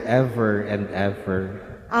forever and ever.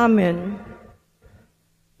 Amen.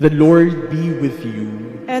 The Lord be with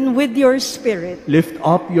you. And with your spirit, Lift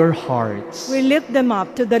up your hearts. we lift them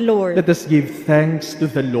up to the Lord. Let us give thanks to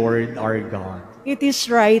the Lord our God. It is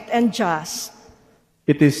right and just.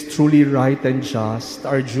 It is truly right and just,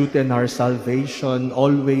 our duty and our salvation,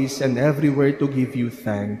 always and everywhere to give you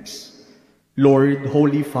thanks. Lord,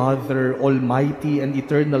 Holy Father, Almighty and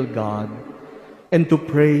eternal God, and to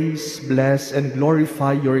praise, bless, and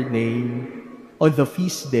glorify your name on the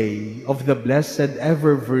feast day of the Blessed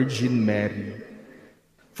Ever Virgin Mary.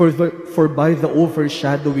 For by the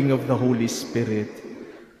overshadowing of the Holy Spirit,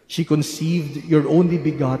 she conceived your only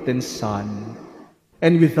begotten Son,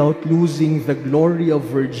 and without losing the glory of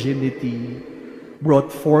virginity,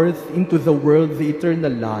 brought forth into the world the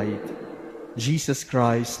eternal light, Jesus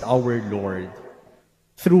Christ our Lord.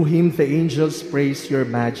 Through him the angels praise your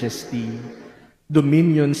majesty,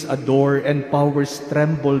 dominions adore and powers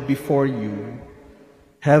tremble before you.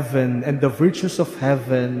 Heaven and the virtues of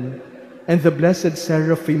heaven and the blessed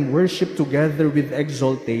seraphim worship together with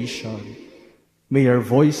exaltation. May our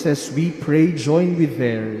voices, we pray, join with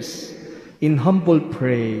theirs in humble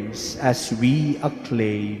praise as we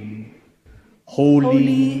acclaim.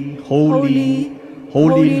 Holy, holy,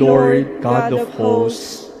 holy Lord, God of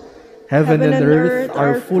hosts, heaven and earth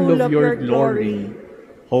are full of your glory.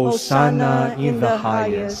 Hosanna in the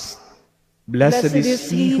highest. Blessed is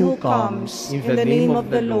he who comes in the name of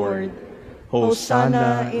the Lord.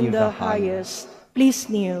 Hosanna in the highest. Please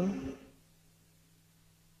kneel.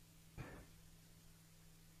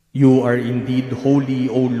 You are indeed holy,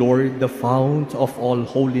 O Lord, the fount of all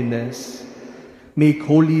holiness. Make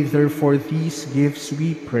holy, therefore, these gifts,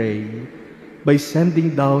 we pray, by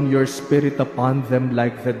sending down your Spirit upon them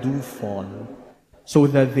like the dewfall, so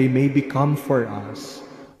that they may become for us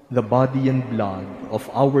the body and blood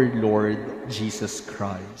of our Lord Jesus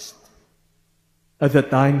Christ. At the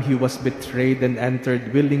time he was betrayed and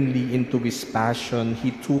entered willingly into his passion,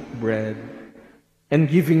 he took bread,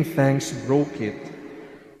 and giving thanks broke it,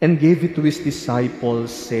 and gave it to his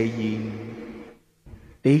disciples, saying,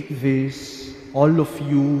 "Take this, all of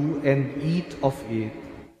you, and eat of it,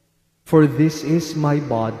 for this is my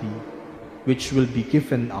body, which will be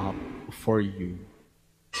given up for you."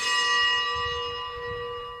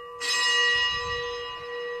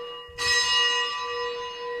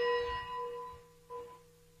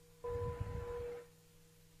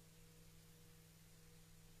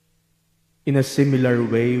 In a similar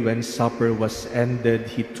way, when supper was ended,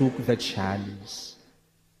 he took the chalice,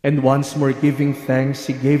 and once more giving thanks,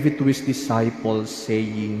 he gave it to his disciples,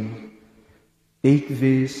 saying, "Take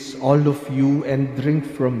this, all of you, and drink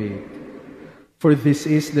from it, for this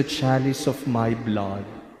is the chalice of my blood,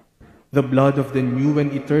 the blood of the new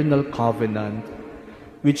and eternal covenant,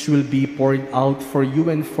 which will be poured out for you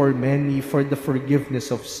and for many for the forgiveness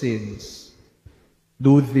of sins.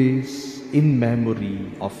 Do this in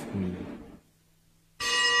memory of me."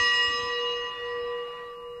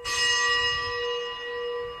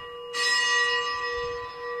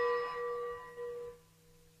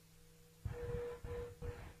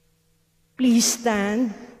 Please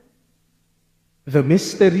stand. The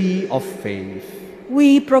mystery of faith.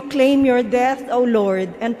 We proclaim your death, O Lord,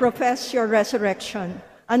 and profess your resurrection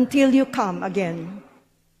until you come again.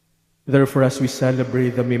 Therefore, as we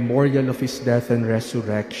celebrate the memorial of his death and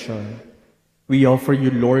resurrection, we offer you,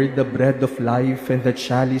 Lord, the bread of life and the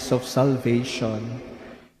chalice of salvation,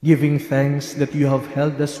 giving thanks that you have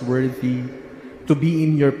held us worthy to be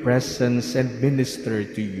in your presence and minister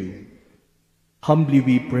to you. Humbly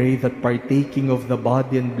we pray that partaking of the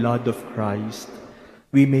body and blood of Christ,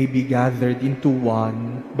 we may be gathered into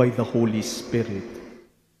one by the Holy Spirit.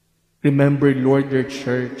 Remember, Lord, your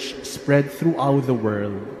church spread throughout the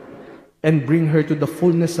world, and bring her to the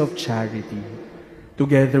fullness of charity,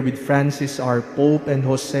 together with Francis our Pope and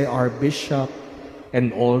Jose our Bishop, and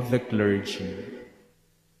all the clergy.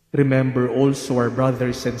 Remember also our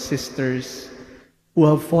brothers and sisters who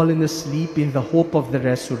have fallen asleep in the hope of the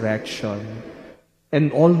resurrection,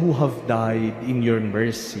 and all who have died in your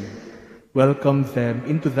mercy. Welcome them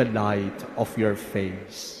into the light of your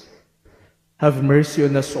face. Have mercy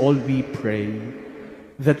on us all, we pray,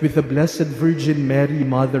 that with the Blessed Virgin Mary,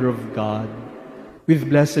 Mother of God, with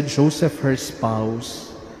blessed Joseph, her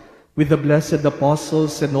spouse, with the blessed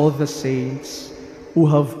apostles and all the saints who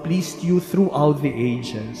have pleased you throughout the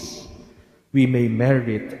ages, we may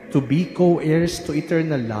merit to be co-heirs to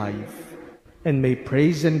eternal life and may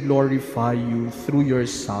praise and glorify you through your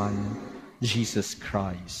Son, Jesus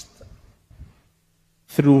Christ.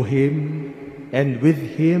 Through him, and with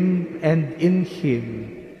him, and in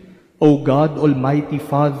him, O God, Almighty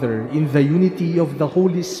Father, in the unity of the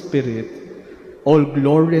Holy Spirit, all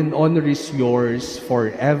glory and honor is yours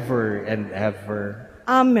forever and ever.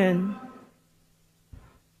 Amen.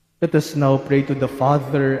 Let us now pray to the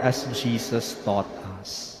Father as Jesus taught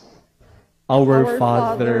us. Our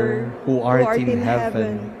Father, who art in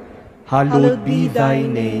heaven, hallowed be thy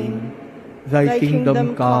name. Thy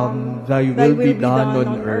kingdom come, thy will be done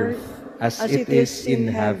on earth as it is in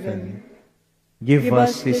heaven. Give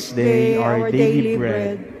us this day our daily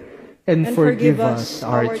bread, and forgive us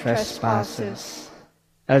our trespasses,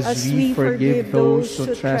 as we forgive those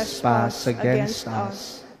who trespass against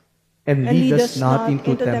us. And lead us not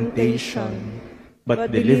into temptation, but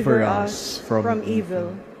deliver us from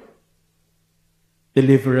evil.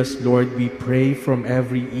 Deliver us, Lord, we pray, from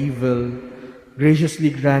every evil. Graciously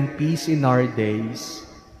grant peace in our days,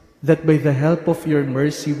 that by the help of your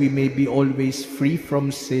mercy we may be always free from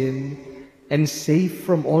sin and safe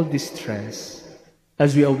from all distress,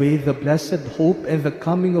 as we await the blessed hope and the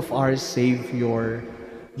coming of our Savior,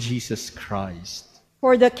 Jesus Christ.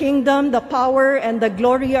 For the kingdom, the power, and the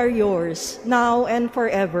glory are yours, now and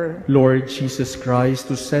forever. Lord Jesus Christ,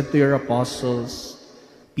 who said to your apostles,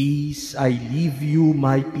 "Peace I leave you,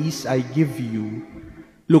 my peace I give you,"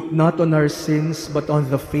 look not on our sins, but on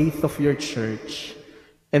the faith of your Church,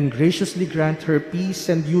 and graciously grant her peace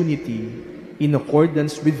and unity in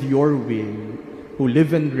accordance with your will, who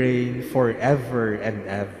live and reign forever and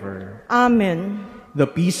ever. Amen. The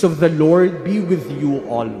peace of the Lord be with you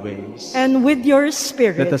always. And with your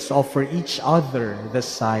spirit. Let us offer each other the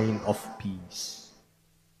sign of peace.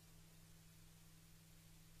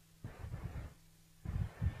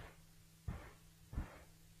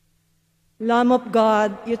 Lamb of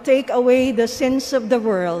God, you take away the sins of the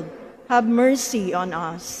world. Have mercy on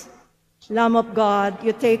us. Lamb of God,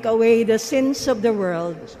 you take away the sins of the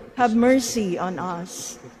world. Have mercy on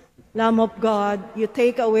us. Lamb of God, you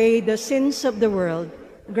take away the sins of the world.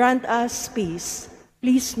 Grant us peace.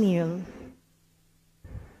 Please kneel.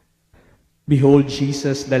 Behold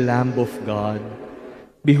Jesus, the Lamb of God.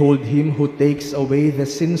 Behold him who takes away the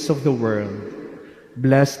sins of the world.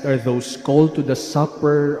 Blessed are those called to the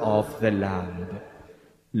supper of the Lamb.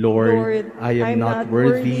 Lord, I am not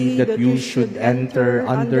worthy that you should enter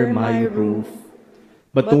under my roof,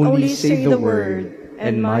 but only say the word,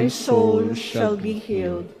 and my soul shall be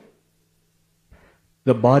healed.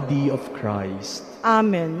 The body of Christ.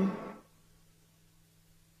 Amen.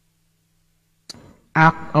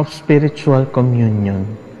 Act of spiritual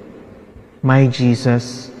communion. My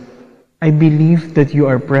Jesus, I believe that you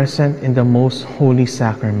are present in the most holy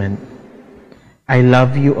sacrament. I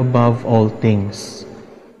love you above all things,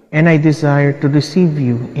 and I desire to receive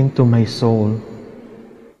you into my soul.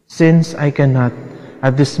 Since I cannot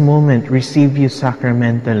at this moment receive you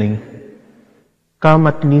sacramentally, come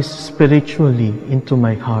at least spiritually into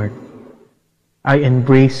my heart. I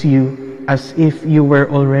embrace you as if you were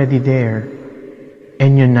already there,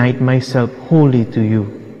 and unite myself wholly to you.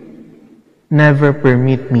 Never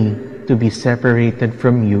permit me to be separated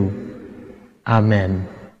from you. Amen.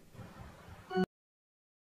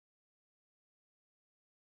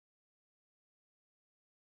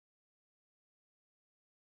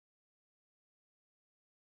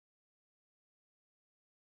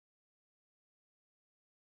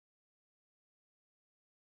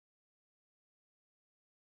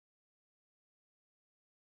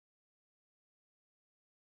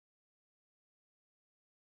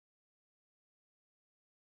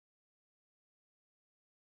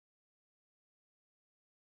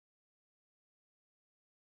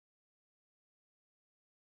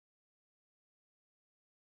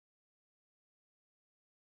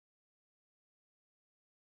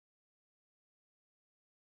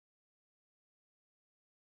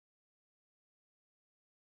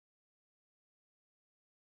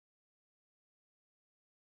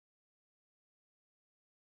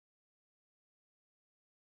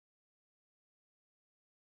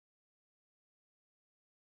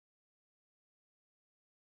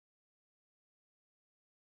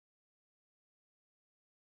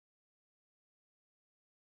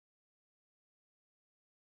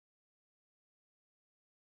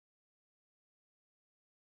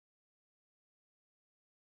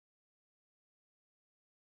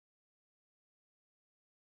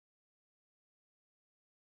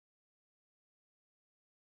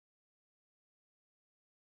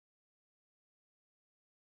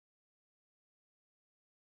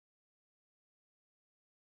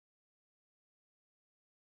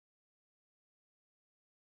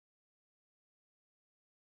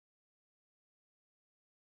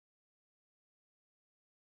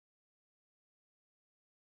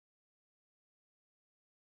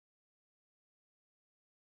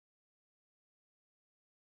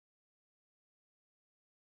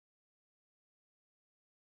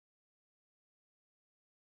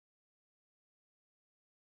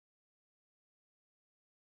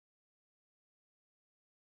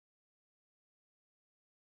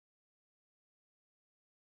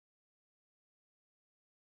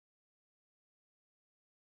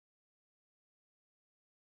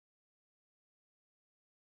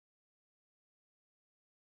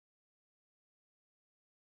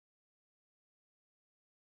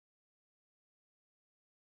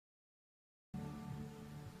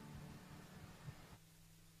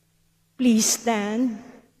 Please stand.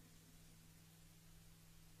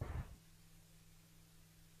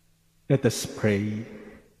 Let us pray.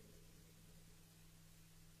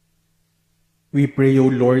 We pray, O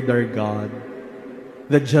Lord our God,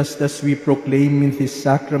 that just as we proclaim in this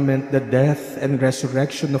sacrament the death and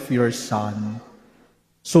resurrection of your Son,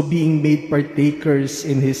 so being made partakers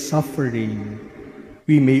in his suffering,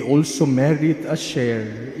 we may also merit a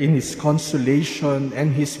share in his consolation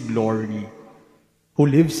and his glory, who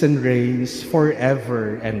lives and reigns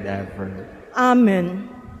forever and ever. Amen.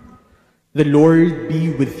 The Lord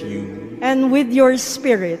be with you. And with your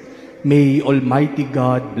spirit. May Almighty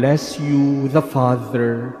God bless you, the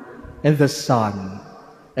Father, and the Son,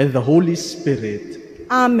 and the Holy Spirit.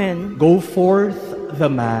 Amen. Go forth, the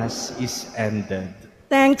Mass is ended.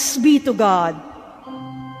 Thanks be to God.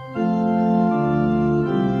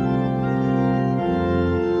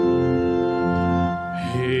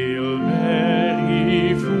 Hail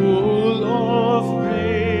Mary, full of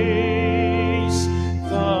grace,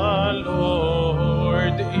 the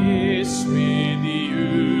Lord is with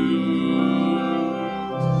you.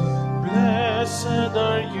 Blessed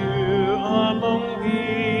are you among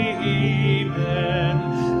women,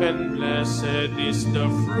 and blessed is the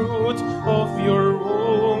fruit of your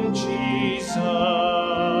womb, Jesus.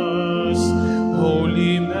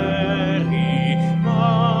 Holy Mary,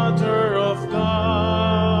 Mother of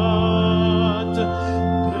God,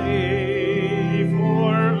 pray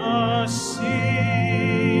for us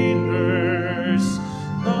sinners,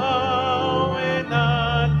 now and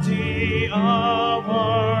at the hour